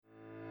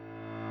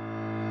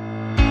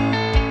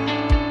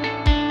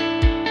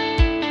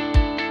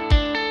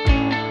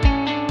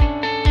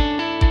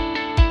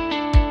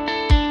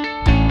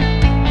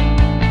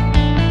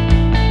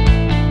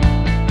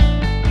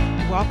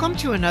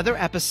another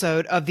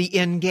episode of The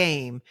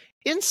Endgame,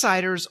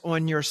 Insiders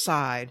on Your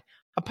Side,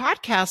 a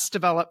podcast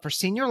developed for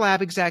senior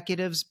lab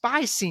executives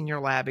by senior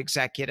lab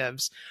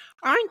executives.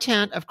 Our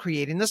intent of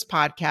creating this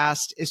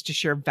podcast is to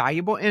share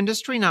valuable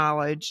industry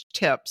knowledge,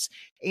 tips,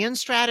 and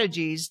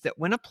strategies that,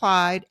 when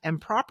applied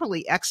and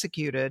properly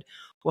executed,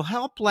 will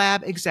help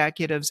lab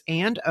executives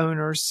and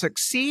owners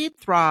succeed,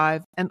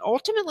 thrive, and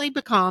ultimately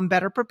become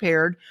better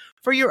prepared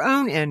for your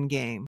own end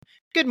game.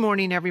 Good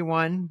morning,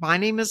 everyone. My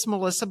name is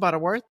Melissa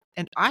Butterworth,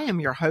 and I am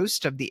your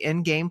host of the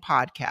Endgame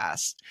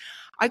podcast.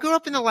 I grew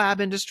up in the lab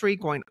industry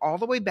going all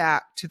the way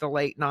back to the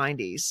late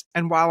 90s.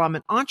 And while I'm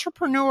an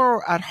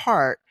entrepreneur at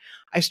heart,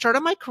 I started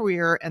my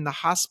career in the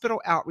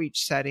hospital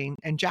outreach setting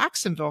in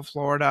Jacksonville,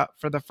 Florida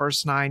for the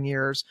first 9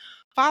 years,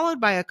 followed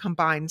by a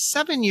combined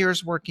 7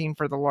 years working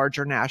for the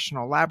larger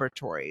national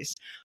laboratories.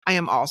 I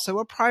am also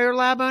a prior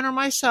lab owner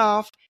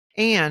myself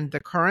and the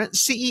current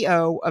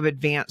CEO of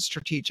Advanced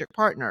Strategic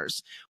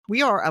Partners.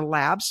 We are a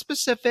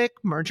lab-specific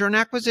merger and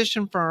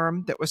acquisition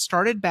firm that was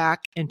started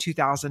back in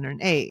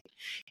 2008.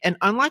 And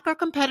unlike our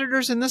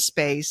competitors in the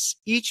space,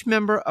 each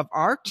member of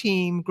our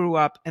team grew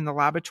up in the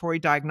laboratory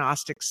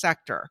diagnostic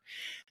sector.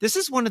 This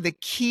is one of the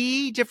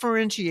key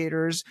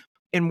differentiators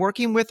in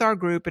working with our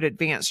group at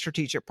Advanced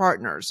Strategic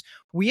Partners.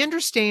 We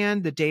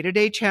understand the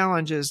day-to-day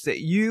challenges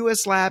that you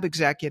as lab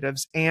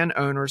executives and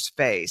owners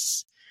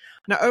face.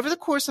 Now, over the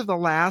course of the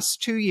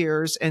last 2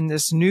 years in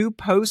this new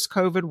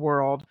post-COVID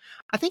world,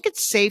 I think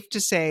it's safe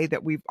to say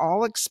that we've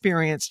all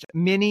experienced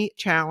many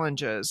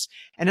challenges.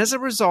 And as a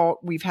result,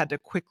 we've had to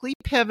quickly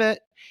pivot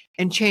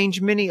and change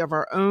many of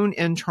our own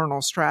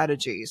internal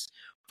strategies.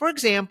 For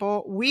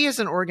example, we as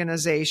an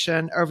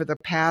organization over the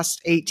past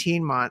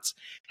 18 months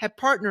have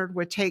partnered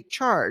with Take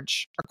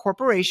Charge, a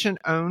corporation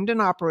owned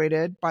and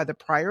operated by the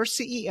prior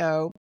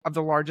CEO of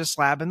the largest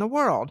lab in the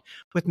world,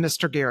 with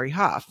Mr. Gary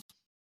Huff.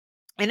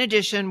 In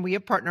addition, we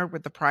have partnered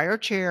with the prior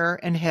chair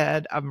and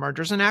head of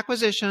mergers and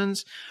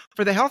acquisitions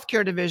for the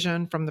healthcare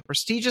division from the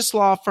prestigious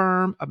law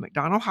firm of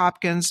McDonald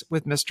Hopkins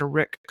with Mr.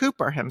 Rick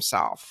Cooper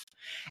himself.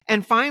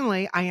 And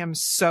finally, I am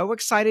so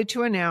excited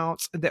to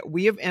announce that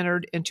we have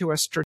entered into a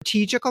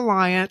strategic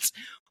alliance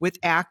with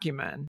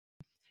Acumen.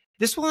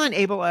 This will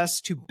enable us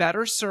to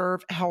better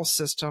serve health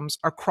systems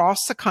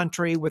across the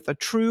country with a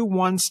true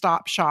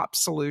one-stop shop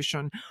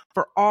solution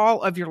for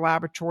all of your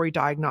laboratory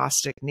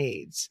diagnostic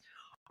needs.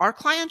 Our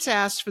clients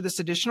asked for this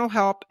additional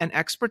help and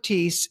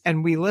expertise,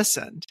 and we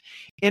listened.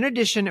 In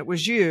addition, it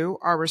was you,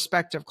 our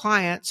respective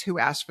clients, who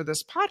asked for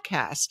this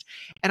podcast.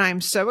 And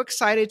I'm so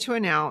excited to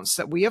announce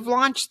that we have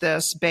launched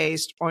this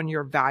based on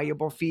your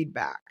valuable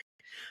feedback.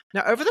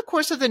 Now, over the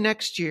course of the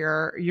next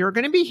year, you're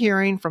going to be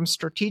hearing from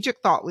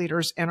strategic thought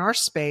leaders in our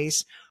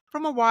space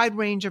from a wide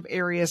range of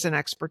areas and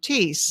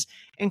expertise,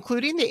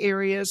 including the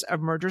areas of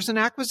mergers and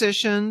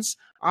acquisitions,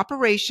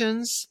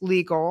 operations,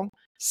 legal,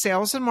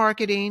 sales and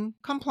marketing,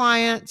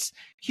 compliance,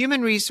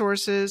 human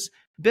resources,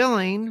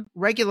 billing,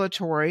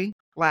 regulatory,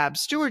 lab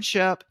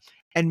stewardship,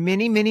 and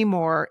many, many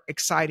more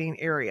exciting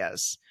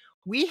areas.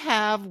 We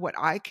have what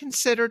I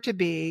consider to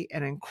be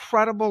an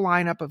incredible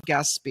lineup of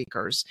guest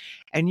speakers,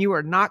 and you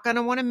are not going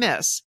to want to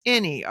miss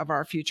any of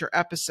our future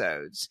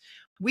episodes.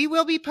 We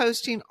will be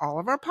posting all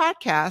of our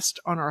podcasts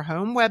on our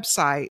home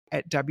website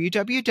at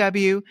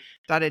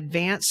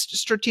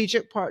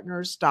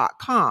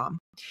www.advancedstrategicpartners.com.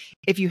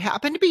 If you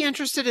happen to be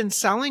interested in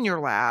selling your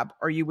lab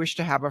or you wish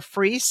to have a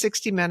free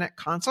 60-minute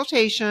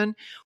consultation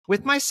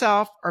with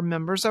myself or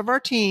members of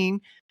our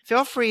team,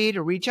 feel free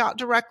to reach out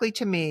directly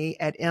to me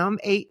at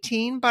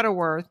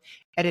M18Butterworth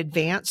at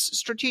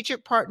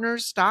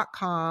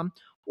advancedstrategicpartners.com,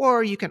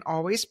 or you can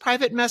always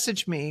private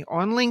message me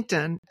on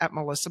LinkedIn at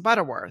Melissa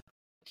Butterworth.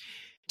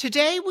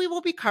 Today, we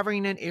will be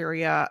covering an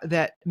area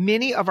that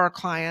many of our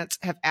clients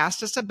have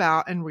asked us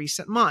about in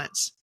recent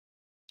months.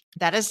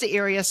 That is the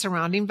area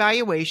surrounding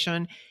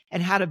valuation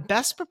and how to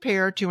best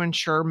prepare to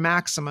ensure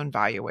maximum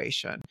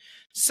valuation.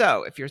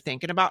 So if you're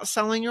thinking about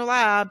selling your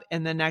lab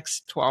in the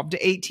next 12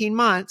 to 18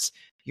 months,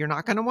 you're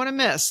not going to want to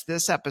miss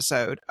this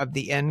episode of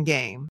The End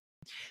Game.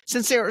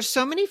 Since there are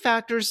so many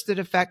factors that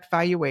affect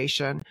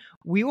valuation,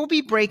 we will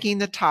be breaking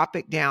the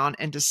topic down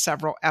into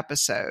several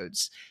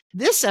episodes.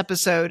 This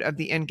episode of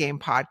the Endgame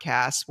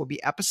podcast will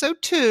be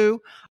episode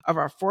 2 of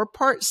our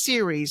 4-part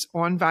series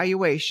on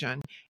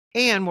valuation,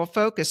 and will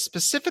focus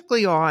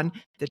specifically on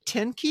the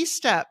 10 key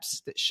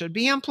steps that should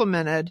be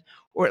implemented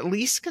or at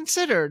least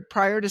considered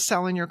prior to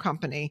selling your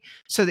company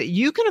so that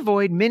you can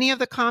avoid many of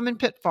the common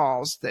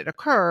pitfalls that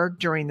occur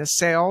during the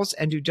sales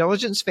and due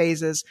diligence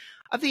phases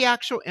of the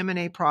actual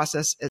M&A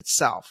process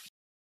itself.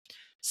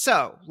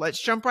 So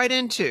let's jump right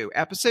into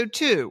episode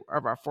 2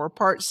 of our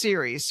 4-part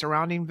series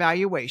surrounding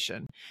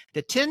valuation,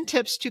 the 10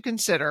 tips to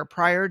consider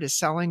prior to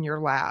selling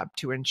your lab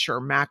to ensure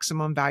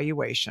maximum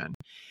valuation.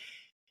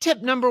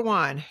 Tip number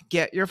 1,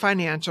 get your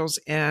financials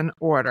in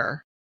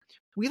order.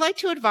 We like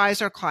to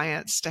advise our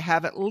clients to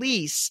have at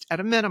least,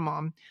 at a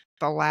minimum,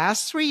 the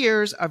last 3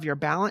 years of your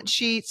balance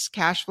sheets,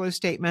 cash flow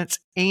statements,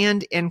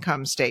 and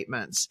income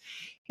statements.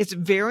 It's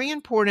very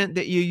important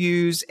that you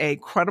use a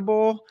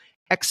credible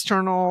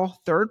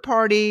external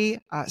third-party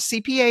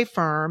CPA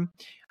firm,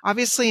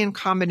 obviously in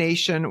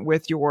combination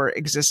with your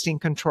existing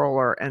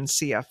controller and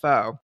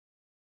CFO.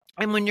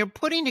 And when you're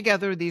putting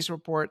together these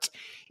reports,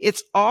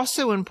 it's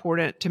also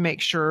important to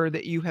make sure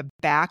that you have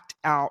backed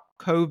out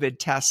COVID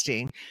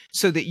testing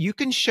so that you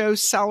can show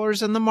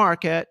sellers in the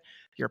market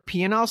your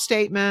P&L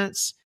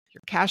statements,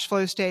 your cash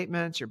flow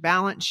statements, your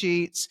balance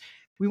sheets.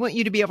 We want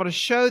you to be able to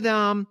show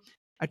them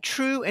a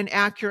true and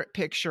accurate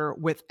picture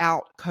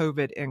without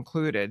COVID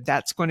included.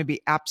 That's going to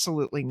be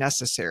absolutely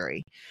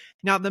necessary.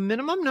 Now, the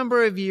minimum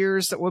number of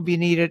years that will be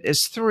needed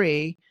is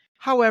 3.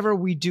 However,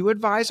 we do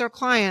advise our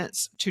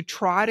clients to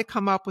try to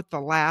come up with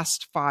the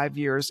last 5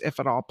 years if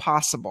at all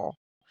possible.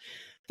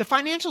 The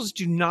financials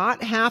do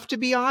not have to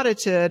be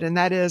audited, and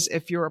that is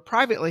if you're a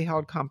privately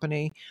held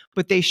company,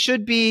 but they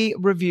should be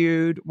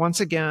reviewed once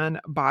again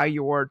by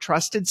your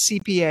trusted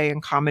CPA in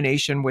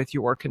combination with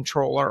your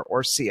controller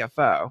or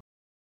CFO.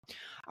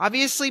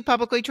 Obviously,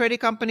 publicly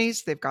traded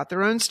companies, they've got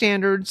their own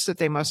standards that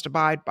they must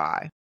abide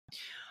by.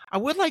 I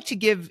would like to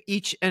give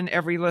each and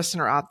every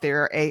listener out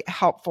there a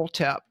helpful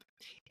tip.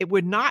 It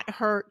would not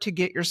hurt to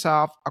get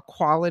yourself a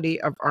quality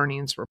of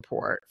earnings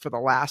report for the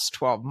last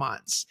 12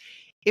 months.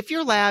 If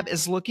your lab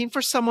is looking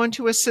for someone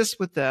to assist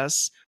with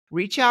this,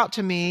 reach out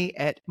to me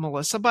at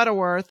Melissa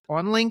Butterworth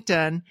on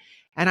LinkedIn,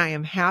 and I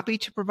am happy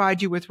to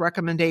provide you with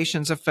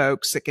recommendations of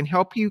folks that can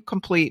help you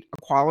complete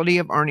a quality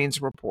of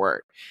earnings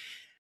report.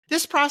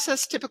 This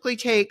process typically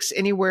takes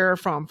anywhere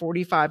from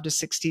 45 to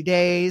 60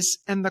 days,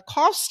 and the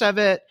cost of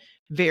it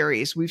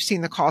varies. We've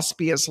seen the cost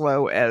be as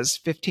low as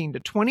 $15,000 to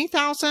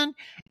 $20,000,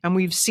 and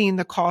we've seen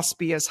the cost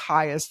be as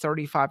high as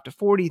 $35,000 to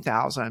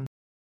 $40,000.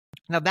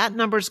 Now, that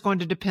number is going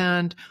to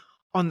depend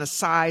on the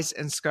size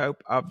and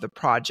scope of the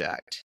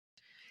project.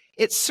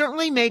 It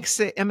certainly makes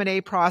the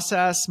M&A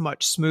process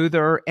much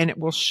smoother, and it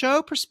will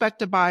show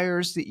prospective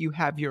buyers that you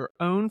have your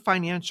own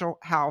financial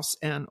house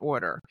in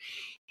order.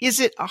 Is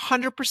it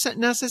 100%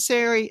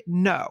 necessary?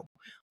 No.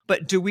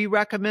 But do we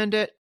recommend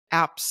it?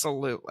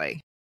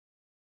 Absolutely.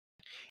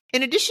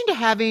 In addition to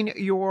having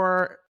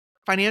your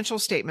financial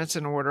statements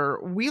in order,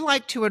 we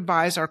like to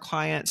advise our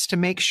clients to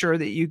make sure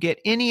that you get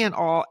any and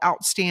all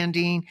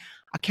outstanding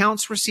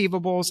accounts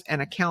receivables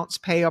and accounts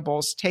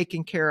payables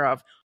taken care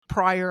of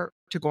prior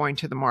to going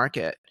to the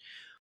market.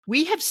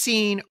 We have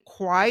seen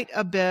quite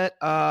a bit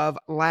of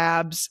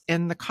labs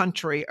in the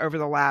country over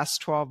the last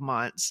 12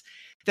 months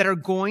that are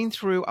going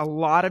through a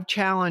lot of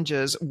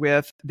challenges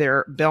with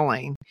their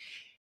billing.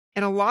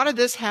 And a lot of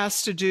this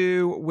has to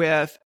do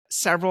with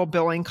several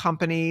billing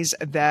companies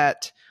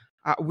that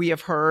we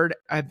have heard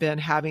have been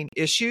having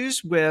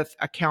issues with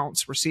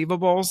accounts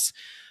receivables.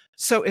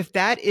 So if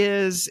that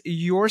is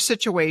your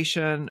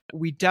situation,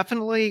 we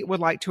definitely would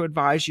like to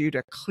advise you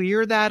to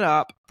clear that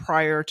up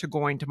prior to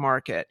going to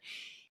market.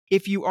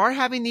 If you are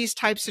having these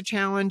types of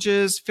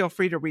challenges, feel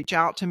free to reach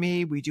out to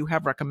me. We do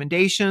have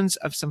recommendations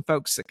of some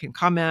folks that can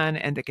come in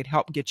and that could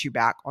help get you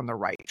back on the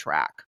right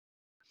track.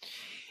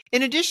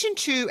 In addition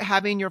to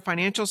having your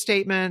financial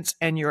statements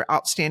and your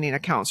outstanding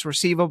accounts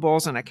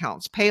receivables and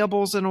accounts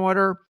payables in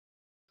order,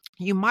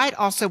 you might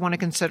also want to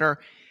consider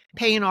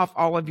paying off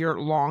all of your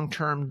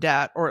long-term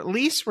debt, or at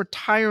least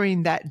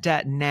retiring that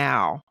debt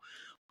now.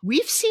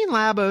 We've seen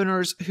lab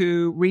owners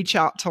who reach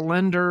out to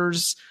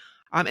lenders,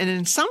 and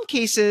in some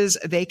cases,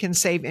 they can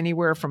save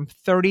anywhere from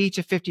 30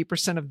 to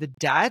 50% of the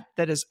debt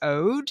that is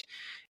owed,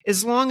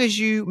 as long as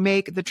you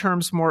make the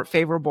terms more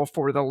favorable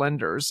for the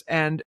lenders.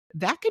 And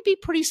that could be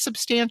a pretty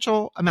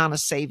substantial amount of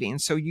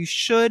savings. So you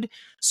should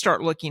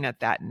start looking at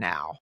that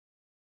now.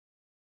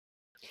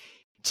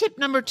 Tip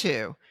number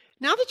 2.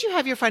 Now that you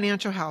have your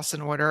financial house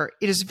in order,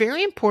 it is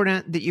very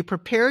important that you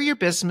prepare your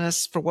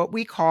business for what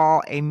we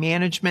call a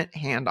management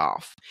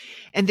handoff,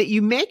 and that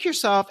you make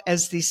yourself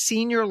as the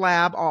senior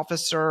lab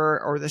officer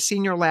or the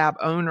senior lab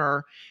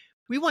owner.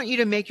 We want you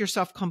to make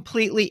yourself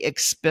completely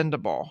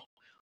expendable.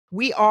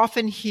 We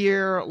often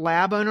hear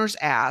lab owners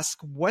ask,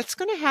 what's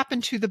going to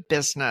happen to the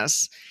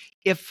business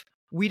if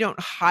we don't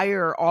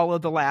hire all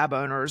of the lab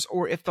owners,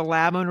 or if the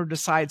lab owner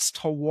decides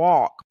to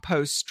walk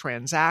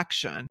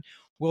post-transaction?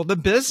 Will the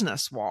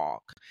business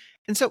walk?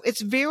 And so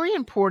it's very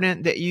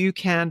important that you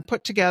can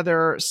put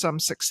together some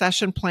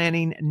succession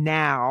planning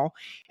now,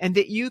 and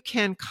that you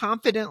can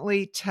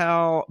confidently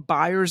tell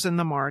buyers in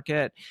the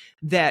market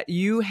that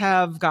you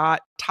have got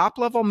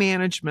top-level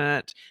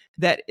management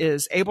that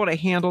is able to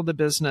handle the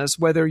business,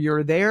 whether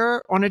you're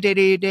there on a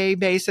day-to-day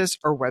basis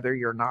or whether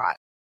you're not.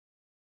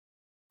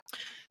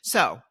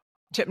 So,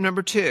 tip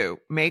number 2,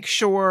 make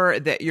sure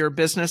that your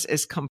business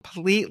is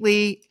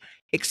completely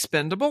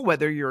expendable,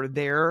 whether you're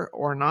there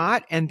or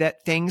not, and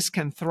that things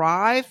can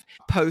thrive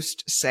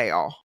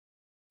post-sale.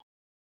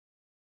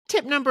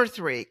 Tip number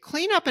 3,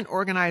 clean up and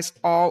organize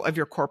all of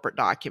your corporate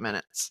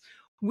documents.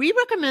 We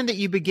recommend that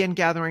you begin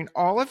gathering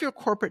all of your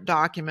corporate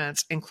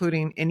documents,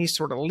 including any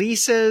sort of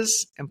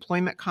leases,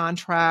 employment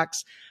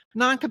contracts,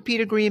 non-compete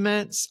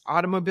agreements,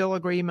 automobile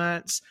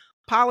agreements,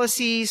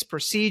 policies,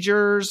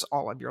 procedures,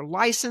 all of your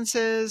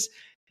licenses,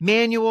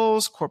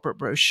 manuals, corporate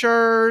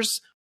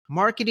brochures,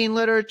 marketing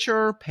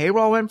literature,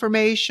 payroll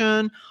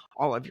information,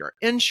 all of your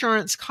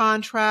insurance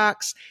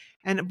contracts.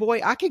 And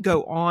boy, I could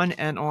go on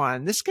and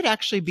on. This could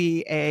actually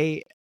be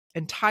an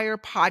entire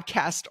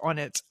podcast on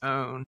its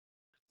own.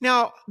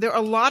 Now, there are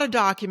a lot of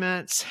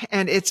documents,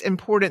 and it's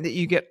important that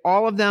you get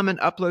all of them and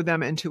upload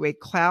them into a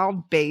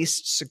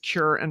cloud-based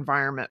secure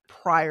environment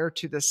prior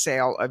to the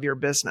sale of your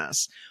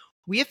business.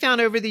 We have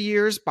found over the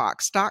years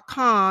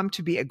Box.com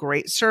to be a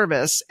great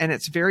service, and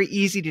it's very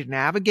easy to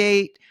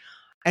navigate.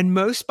 And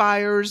most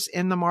buyers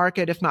in the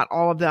market, if not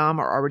all of them,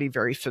 are already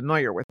very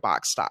familiar with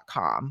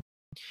Box.com.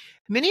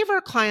 Many of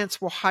our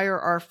clients will hire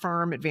our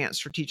firm, Advanced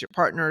Strategic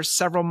Partners,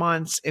 several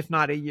months, if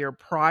not a year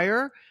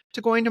prior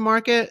to going to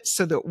market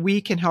so that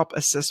we can help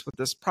assist with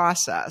this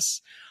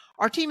process.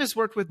 Our team has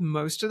worked with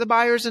most of the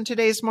buyers in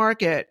today's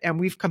market, and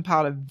we've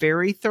compiled a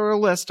very thorough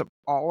list of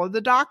all of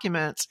the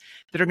documents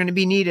that are going to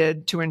be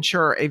needed to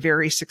ensure a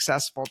very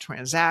successful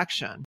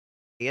transaction.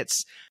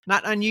 It's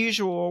not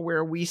unusual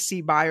where we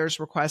see buyers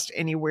request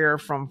anywhere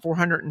from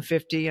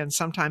 450 and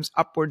sometimes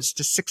upwards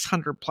to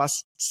 600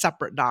 plus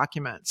separate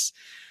documents.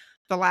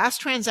 The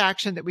last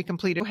transaction that we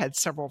completed had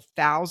several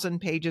thousand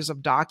pages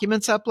of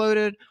documents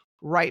uploaded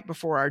right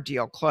before our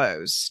deal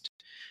closed.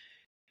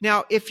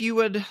 Now, if you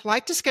would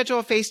like to schedule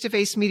a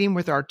face-to-face meeting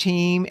with our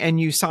team and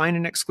you sign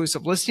an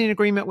exclusive listing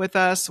agreement with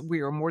us,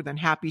 we are more than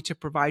happy to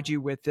provide you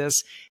with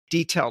this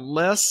detailed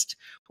list.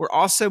 We're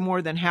also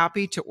more than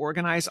happy to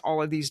organize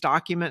all of these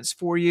documents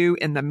for you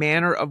in the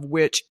manner of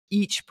which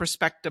each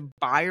prospective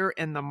buyer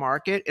in the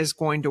market is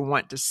going to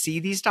want to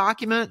see these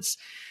documents.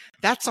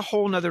 That's a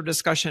whole nother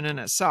discussion in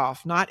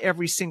itself. Not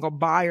every single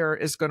buyer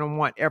is going to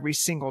want every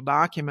single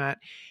document.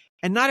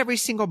 And not every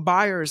single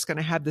buyer is going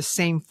to have the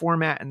same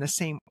format and the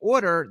same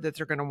order that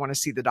they're going to want to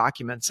see the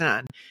documents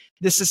in.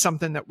 This is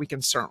something that we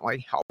can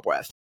certainly help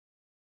with.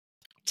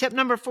 Tip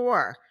number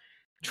 4,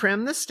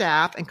 trim the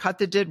staff and cut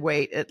the dead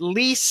weight at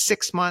least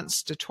 6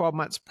 months to 12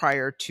 months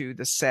prior to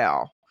the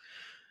sale.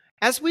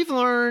 As we've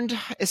learned,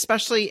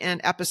 especially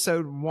in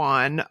episode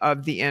 1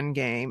 of the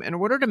Endgame, in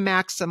order to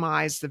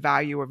maximize the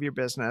value of your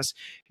business,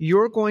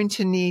 you're going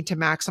to need to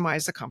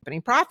maximize the company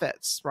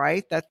profits,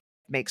 right? That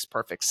makes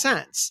perfect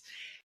sense.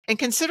 And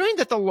considering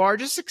that the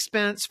largest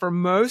expense for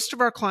most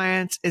of our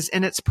clients is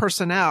in its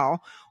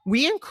personnel,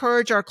 we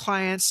encourage our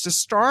clients to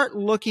start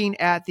looking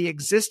at the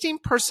existing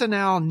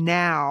personnel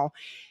now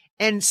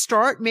and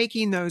start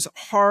making those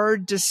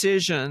hard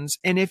decisions.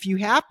 And if you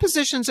have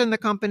positions in the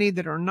company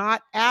that are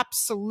not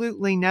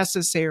absolutely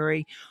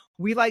necessary,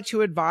 we like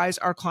to advise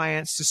our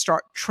clients to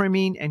start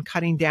trimming and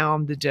cutting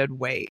down the dead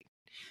weight.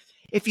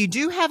 If you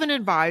do have an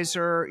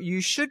advisor,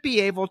 you should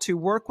be able to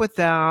work with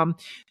them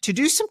to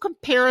do some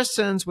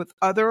comparisons with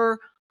other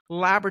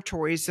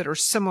laboratories that are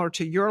similar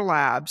to your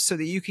lab so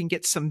that you can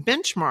get some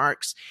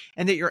benchmarks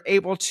and that you're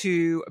able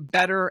to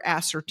better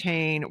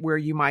ascertain where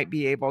you might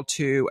be able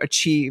to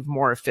achieve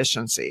more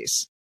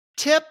efficiencies.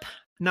 Tip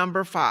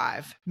number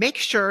 5, make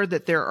sure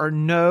that there are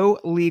no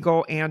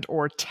legal and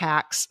or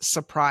tax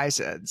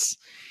surprises.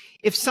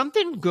 If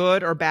something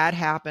good or bad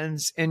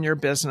happens in your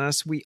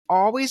business, we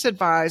always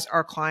advise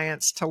our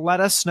clients to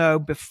let us know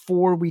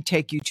before we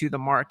take you to the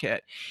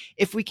market.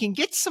 If we can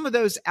get some of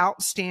those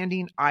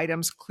outstanding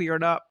items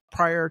cleared up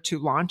prior to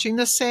launching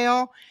the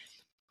sale,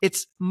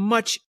 it's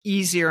much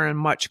easier and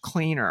much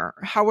cleaner.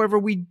 However,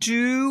 we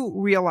do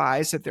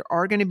realize that there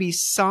are going to be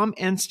some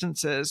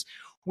instances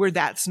where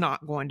that's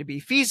not going to be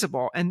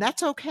feasible, and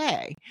that's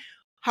okay.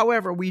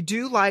 However, we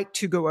do like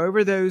to go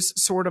over those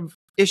sort of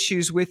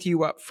issues with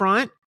you up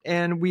front.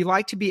 And we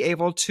like to be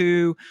able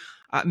to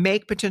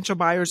make potential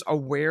buyers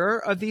aware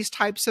of these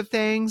types of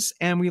things.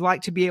 And we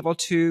like to be able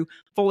to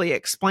fully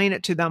explain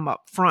it to them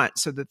up front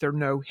so that there are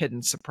no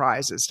hidden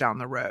surprises down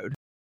the road.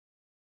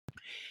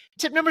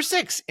 Tip number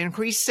 6,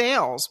 increase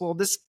sales. Well,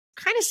 this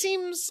kind of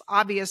seems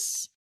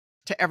obvious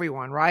to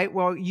everyone, right?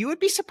 Well, you would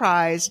be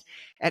surprised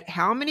at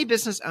how many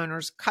business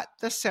owners cut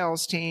the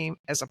sales team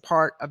as a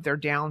part of their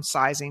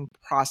downsizing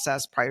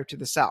process prior to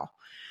the sale.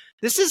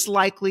 This is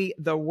likely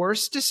the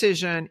worst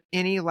decision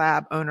any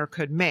lab owner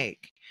could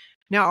make.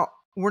 Now,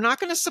 we're not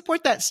going to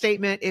support that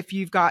statement if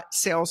you've got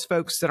sales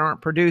folks that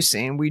aren't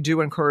producing. We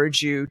do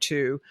encourage you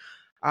to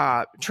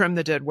trim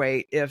the dead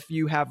weight if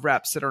you have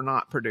reps that are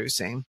not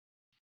producing.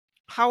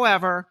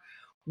 However,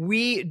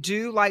 we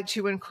do like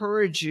to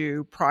encourage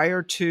you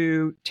prior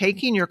to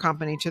taking your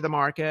company to the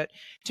market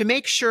to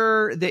make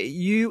sure that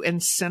you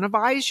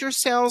incentivize your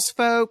sales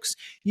folks.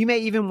 You may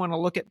even want to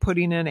look at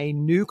putting in a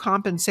new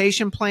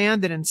compensation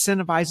plan that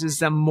incentivizes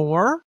them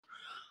more.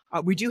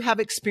 We do have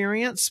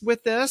experience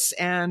with this,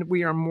 and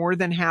we are more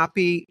than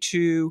happy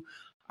to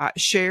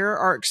share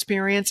our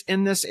experience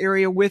in this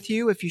area with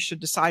you if you should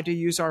decide to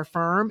use our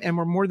firm. And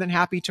we're more than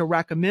happy to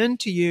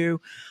recommend to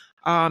you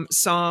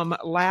some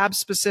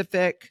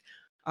lab-specific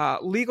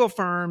legal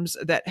firms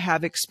that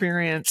have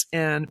experience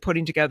in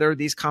putting together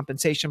these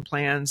compensation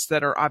plans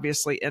that are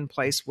obviously in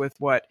place with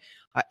what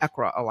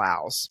ECRA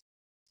allows.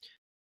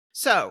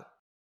 So,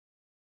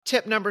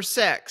 tip number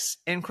 6,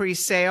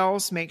 increase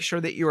sales. Make sure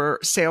that your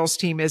sales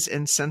team is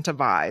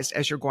incentivized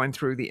as you're going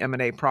through the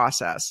M&A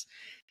process.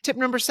 Tip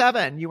number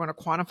 7, you want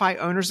to quantify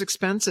owner's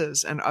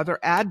expenses and other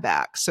add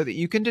backs so that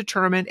you can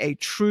determine a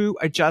true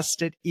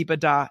adjusted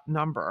EBITDA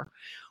number.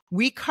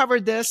 We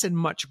covered this in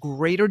much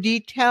greater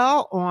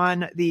detail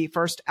on the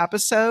first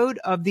episode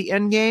of the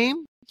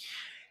Endgame.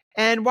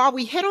 And while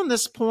we hit on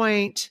this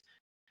point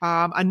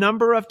a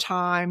number of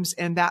times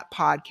in that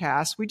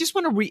podcast, we just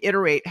want to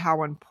reiterate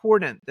how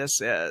important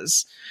this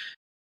is.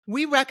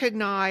 We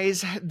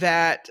recognize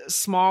that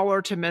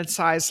smaller to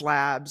mid-sized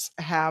labs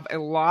have a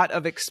lot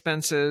of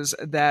expenses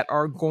that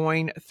are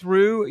going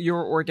through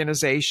your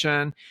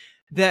organization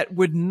that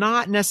would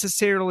not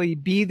necessarily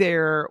be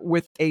there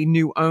with a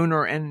new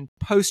owner in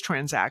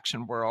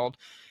post-transaction world.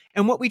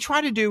 And what we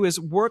try to do is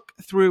work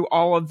through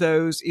all of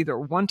those either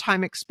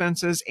one-time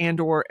expenses and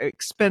or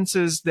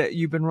expenses that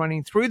you've been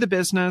running through the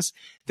business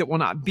that will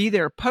not be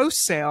there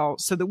post-sale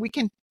so that we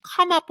can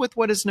come up with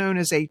what is known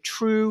as a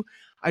true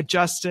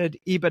adjusted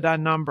EBITDA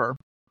number.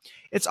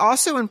 It's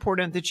also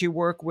important that you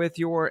work with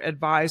your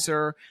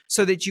advisor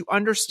so that you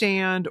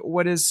understand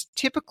what is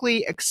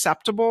typically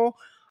acceptable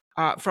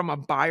from a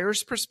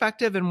buyer's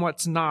perspective and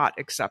what's not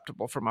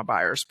acceptable from a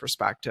buyer's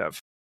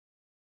perspective.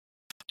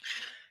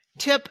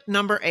 Tip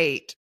number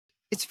 8.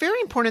 It's very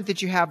important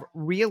that you have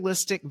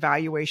realistic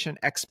valuation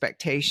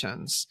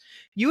expectations.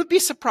 You would be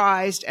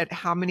surprised at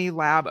how many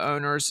lab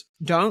owners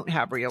don't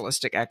have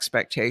realistic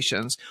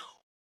expectations.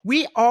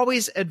 We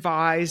always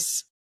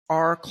advise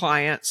our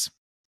clients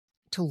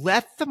to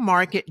let the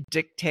market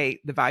dictate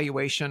the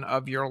valuation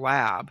of your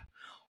lab.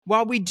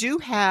 While we do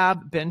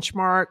have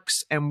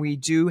benchmarks and we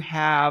do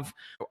have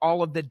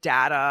all of the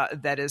data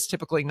that is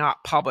typically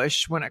not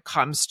published when it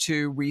comes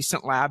to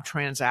recent lab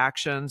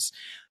transactions,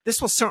 this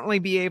will certainly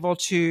be able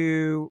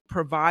to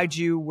provide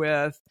you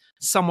with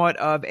somewhat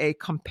of a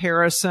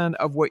comparison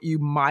of what you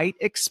might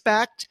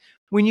expect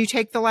when you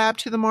take the lab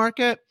to the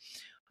market.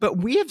 But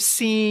we have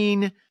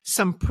seen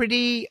some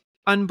pretty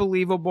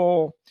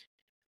unbelievable,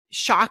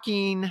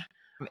 shocking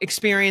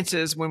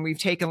experiences when we've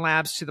taken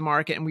labs to the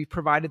market and we've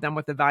provided them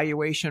with a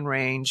valuation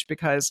range,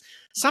 because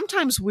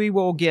sometimes we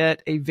will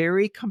get a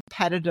very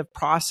competitive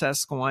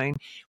process going,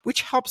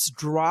 which helps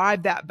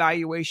drive that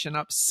valuation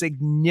up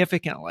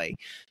significantly.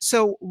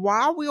 So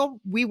while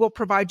we will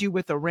provide you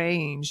with a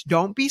range,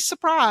 don't be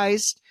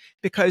surprised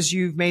because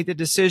you've made the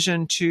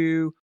decision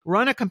to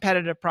run a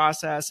competitive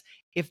process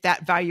if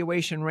that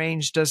valuation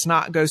range does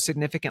not go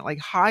significantly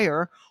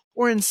higher,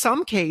 or in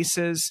some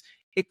cases,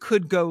 it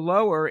could go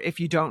lower if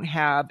you don't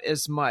have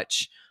as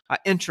much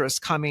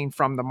interest coming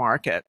from the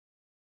market.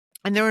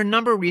 And there are a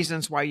number of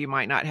reasons why you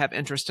might not have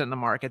interest in the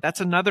market. That's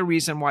another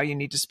reason why you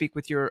need to speak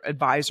with your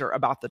advisor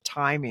about the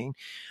timing.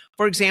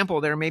 For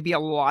example, there may be a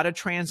lot of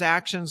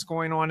transactions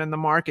going on in the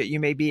market. You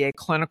may be a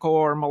clinical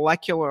or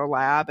molecular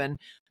lab, and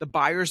the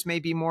buyers may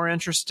be more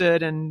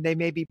interested and they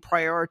may be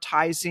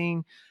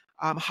prioritizing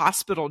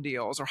hospital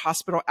deals or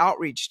hospital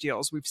outreach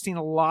deals. We've seen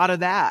a lot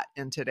of that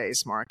in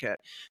today's market.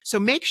 So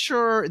make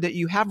sure that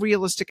you have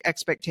realistic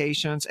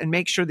expectations and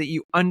make sure that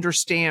you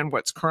understand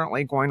what's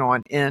currently going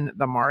on in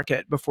the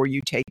market before you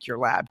take your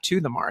lab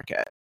to the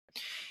market.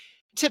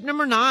 Tip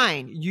number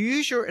 9,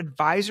 use your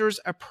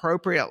advisors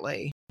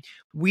appropriately.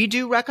 We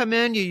do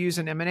recommend you use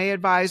an M&A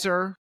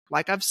advisor.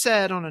 Like I've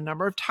said on a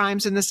number of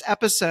times in this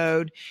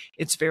episode,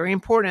 it's very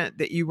important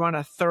that you run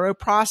a thorough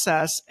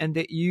process and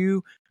that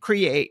you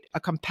create a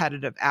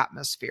competitive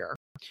atmosphere.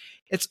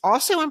 It's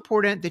also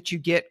important that you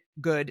get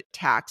good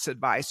tax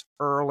advice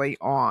early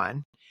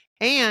on.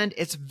 And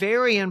it's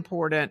very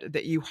important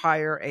that you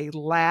hire a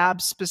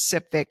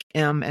lab-specific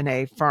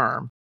M&A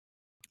firm.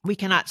 We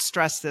cannot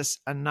stress this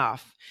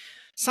enough.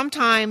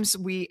 Sometimes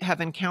we have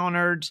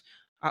encountered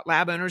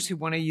lab owners who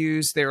want to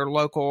use their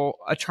local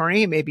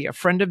attorney. It may be a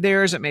friend of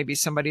theirs. It may be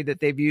somebody that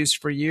they've used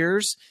for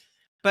years.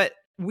 But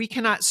we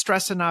cannot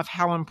stress enough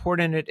how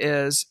important it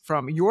is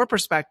from your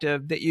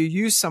perspective that you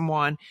use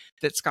someone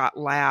that's got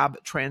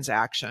lab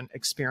transaction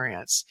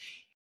experience.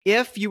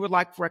 If you would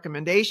like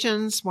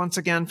recommendations, once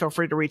again, feel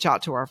free to reach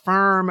out to our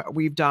firm.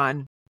 We've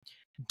done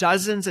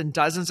dozens and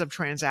dozens of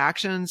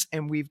transactions,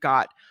 and we've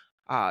got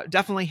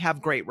definitely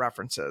have great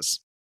references.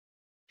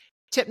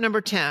 Tip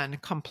number 10,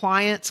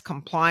 compliance,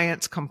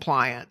 compliance,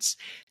 compliance.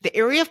 The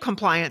area of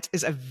compliance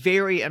is a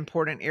very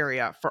important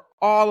area for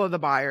all of the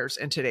buyers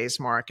in today's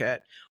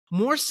market,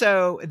 more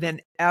so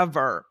than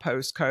ever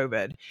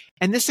post-COVID.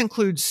 And this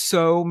includes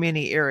so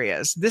many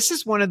areas. This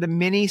is one of the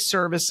many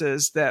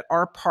services that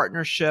our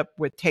partnership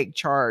with Take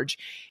Charge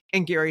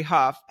and Gary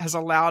Huff has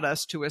allowed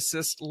us to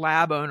assist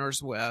lab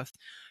owners with.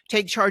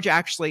 Take Charge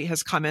actually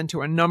has come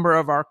into a number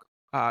of our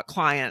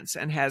clients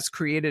and has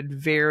created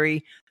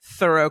very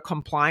thorough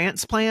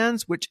compliance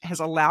plans, which has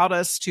allowed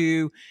us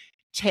to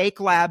take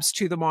labs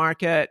to the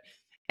market.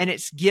 And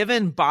it's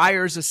given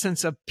buyers a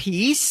sense of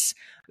peace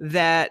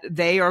that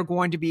they are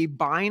going to be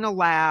buying a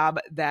lab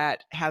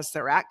that has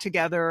their act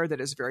together,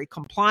 that is very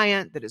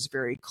compliant, that is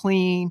very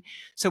clean.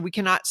 So we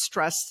cannot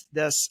stress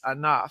this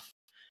enough.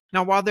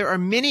 Now, while there are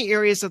many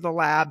areas of the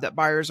lab that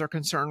buyers are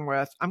concerned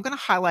with, I'm going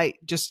to highlight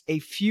just a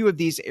few of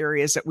these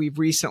areas that we've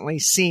recently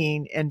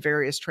seen in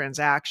various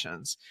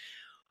transactions.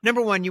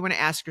 Number one, you want to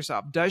ask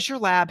yourself, does your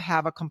lab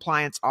have a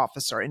compliance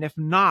officer? And if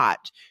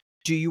not,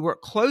 do you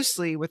work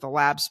closely with a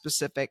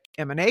lab-specific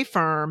M&A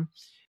firm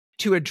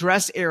to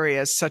address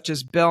areas such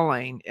as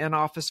billing,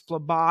 in-office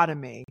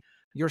phlebotomy,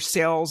 your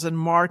sales and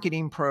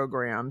marketing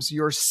programs,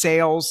 your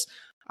sales,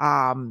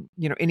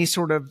 any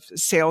sort of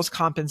sales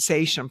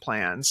compensation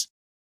plans?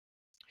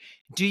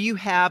 Do you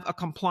have a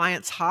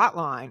compliance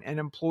hotline and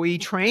employee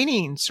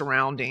training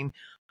surrounding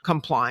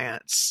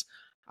compliance?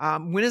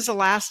 When is the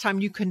last time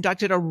you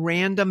conducted a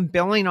random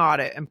billing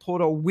audit and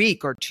pulled a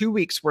week or 2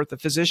 weeks worth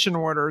of physician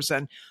orders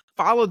and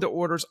followed the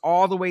orders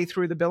all the way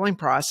through the billing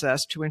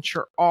process to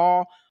ensure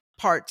all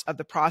parts of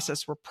the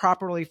process were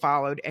properly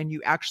followed and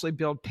you actually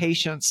billed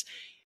patients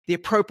the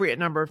appropriate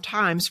number of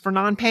times for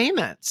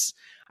non-payments?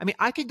 I mean,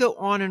 I could go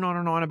on and on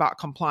and on about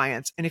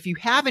compliance. And if you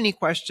have any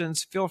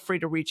questions, feel free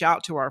to reach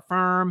out to our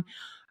firm.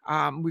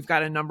 We've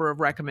got a number of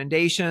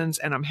recommendations,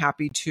 and I'm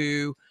happy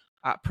to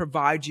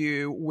provide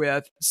you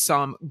with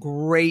some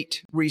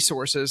great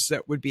resources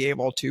that would be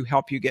able to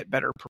help you get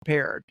better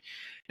prepared.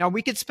 Now,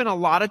 we could spend a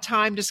lot of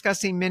time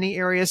discussing many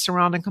areas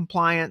surrounding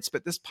compliance,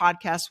 but this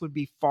podcast would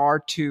be far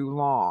too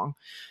long.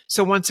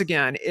 So once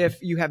again,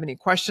 if you have any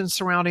questions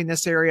surrounding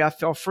this area,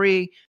 feel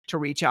free to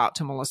reach out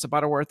to Melissa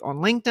Butterworth on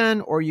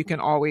LinkedIn, or you can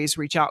always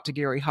reach out to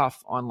Gary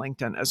Huff on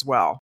LinkedIn as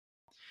well.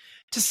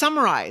 To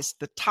summarize,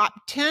 the top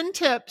 10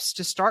 tips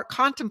to start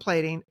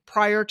contemplating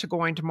prior to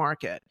going to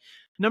market.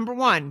 Number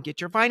one,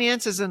 get your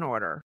finances in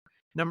order.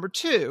 Number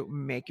two,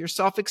 make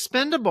yourself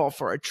expendable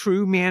for a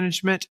true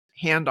management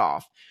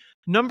handoff.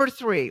 Number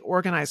three,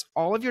 organize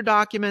all of your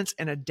documents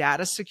in a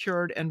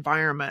data-secured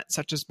environment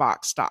such as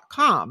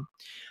Box.com.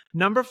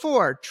 Number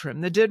four,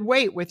 trim the dead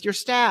weight with your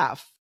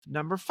staff.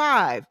 Number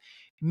five,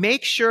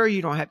 make sure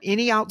you don't have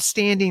any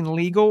outstanding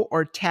legal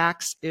or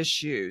tax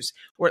issues,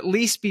 or at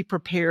least be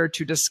prepared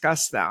to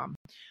discuss them.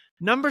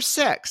 Number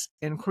six,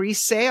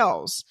 increase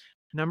sales.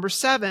 Number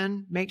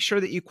seven, make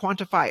sure that you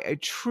quantify a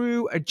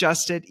true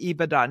adjusted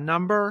EBITDA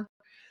number.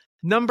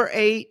 Number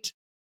eight,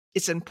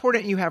 it's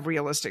important you have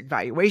realistic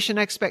valuation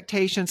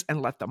expectations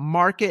and let the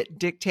market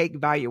dictate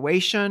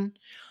valuation.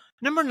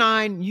 Number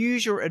nine,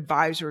 use your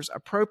advisors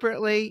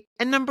appropriately.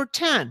 And number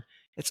 10,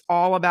 it's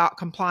all about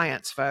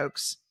compliance,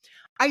 folks.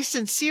 I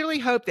sincerely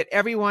hope that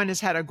everyone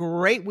has had a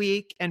great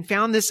week and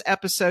found this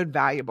episode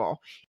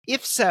valuable.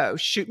 If so,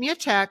 shoot me a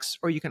text,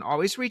 or you can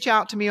always reach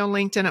out to me on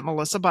LinkedIn at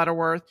Melissa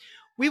Butterworth.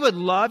 We would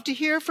love to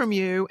hear from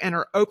you and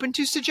are open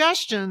to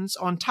suggestions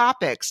on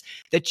topics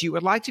that you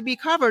would like to be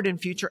covered in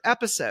future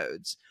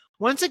episodes.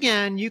 Once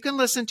again, you can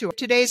listen to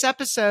today's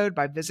episode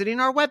by visiting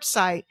our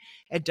website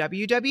at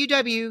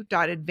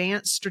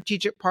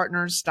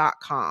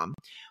www.advancedstrategicpartners.com.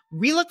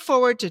 We look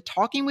forward to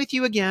talking with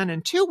you again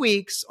in 2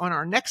 weeks on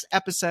our next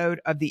episode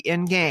of the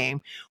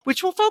Endgame,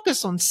 which will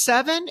focus on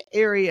 7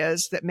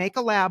 areas that make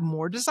a lab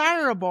more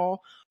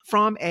desirable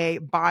from a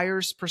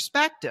buyer's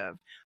perspective.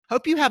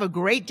 Hope you have a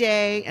great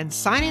day, and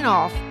signing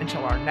off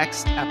until our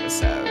next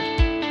episode.